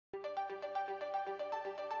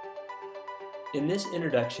In this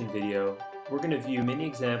introduction video, we're going to view many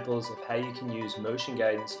examples of how you can use motion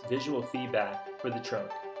guidance visual feedback for the trunk.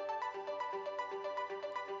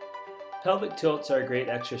 Pelvic tilts are a great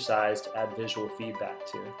exercise to add visual feedback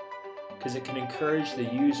to, because it can encourage the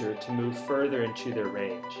user to move further into their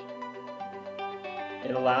range.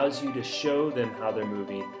 It allows you to show them how they're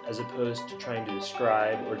moving as opposed to trying to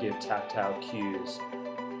describe or give tactile cues,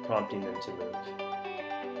 prompting them to move.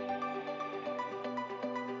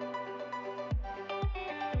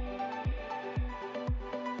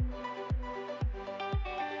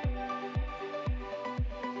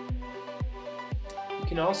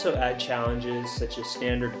 You can also add challenges such as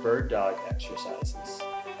standard bird dog exercises.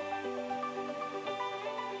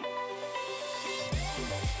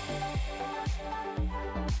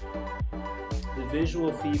 The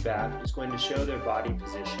visual feedback is going to show their body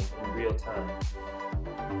position in real time.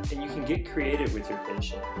 And you can get creative with your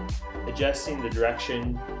pinching, adjusting the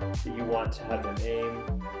direction that you want to have them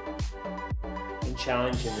aim, and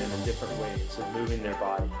challenging them in different ways of moving their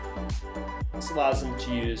body. This allows them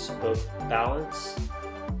to use both balance,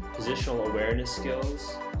 positional awareness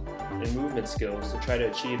skills, and movement skills to try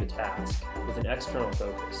to achieve a task with an external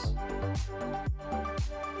focus.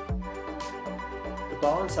 The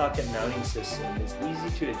ball and socket mounting system is easy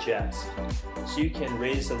to adjust, so you can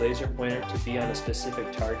raise the laser pointer to be on a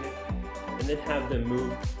specific target, and then have them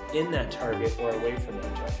move in that target or away from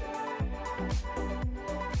that target.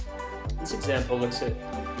 This example looks at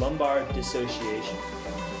lumbar dissociation.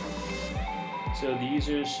 So the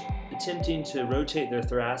user's attempting to rotate their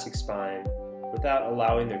thoracic spine without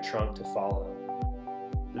allowing their trunk to follow.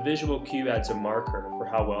 The visual cue adds a marker for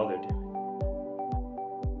how well they're doing.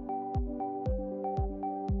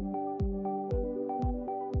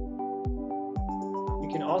 You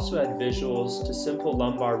can also add visuals to simple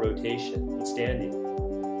lumbar rotation and standing.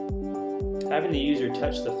 Having the user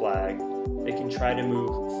touch the flag, they can try to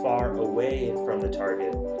move far away from the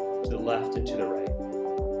target, to the left and to the right.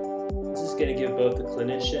 This is going to give both the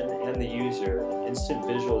clinician and the user an instant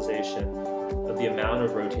visualization of the amount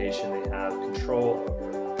of rotation they have control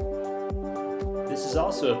over. This is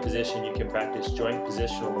also a position you can practice joint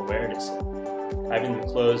positional awareness in, having them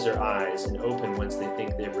close their eyes and open once they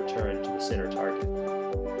think they've returned to the center target.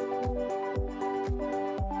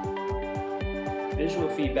 Visual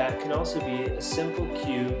feedback can also be a simple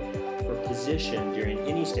cue for position during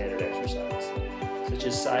any standard exercise, such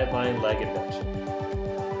as sideline leg abduction.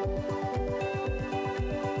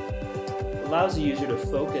 It allows the user to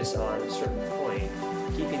focus on a certain point,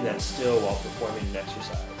 keeping that still while performing an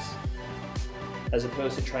exercise, as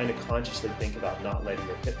opposed to trying to consciously think about not letting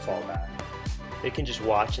their hip fall back. They can just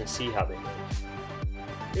watch and see how they move.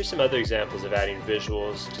 Here's some other examples of adding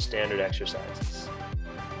visuals to standard exercises.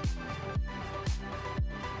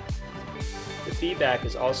 The feedback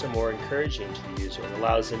is also more encouraging to the user and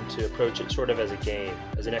allows them to approach it sort of as a game,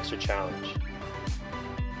 as an extra challenge.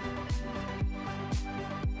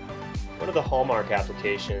 One of the hallmark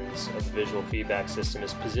applications of the visual feedback system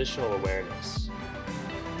is positional awareness.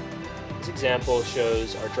 This example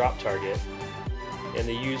shows our drop target and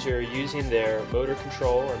the user using their motor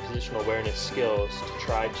control and positional awareness skills to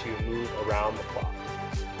try to move around the clock.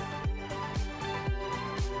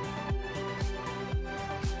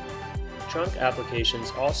 Trunk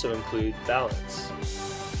applications also include balance.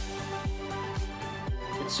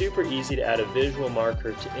 It's super easy to add a visual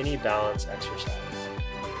marker to any balance exercise.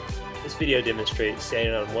 This video demonstrates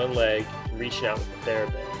standing on one leg and reaching out with the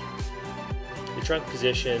TheraBand. The trunk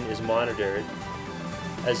position is monitored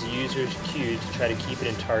as the user is cued to try to keep it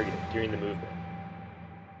in target during the movement.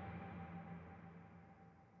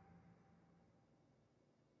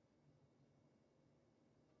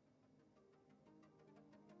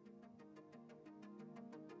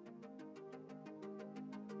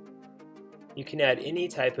 You can add any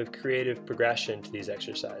type of creative progression to these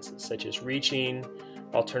exercises, such as reaching,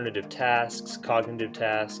 alternative tasks, cognitive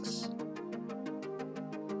tasks.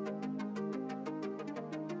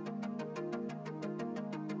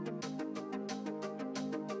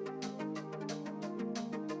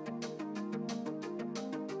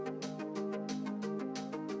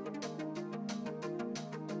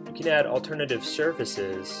 You can add alternative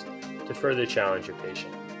surfaces to further challenge your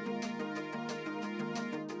patient.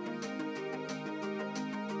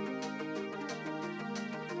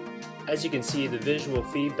 As you can see, the visual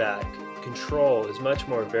feedback control is much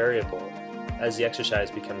more variable as the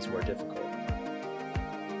exercise becomes more difficult.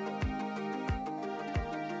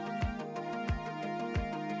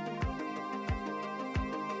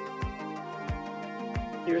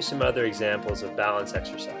 Here are some other examples of balance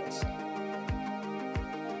exercise.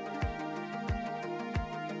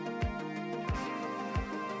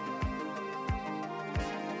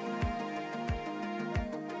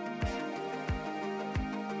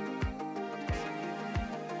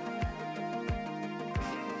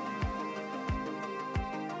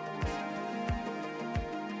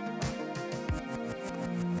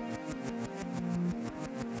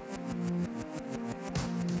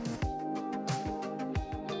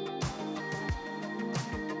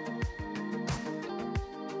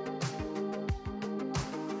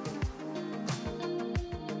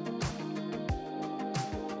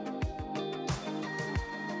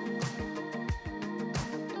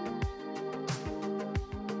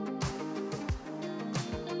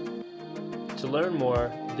 To learn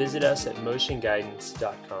more, visit us at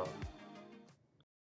motionguidance.com.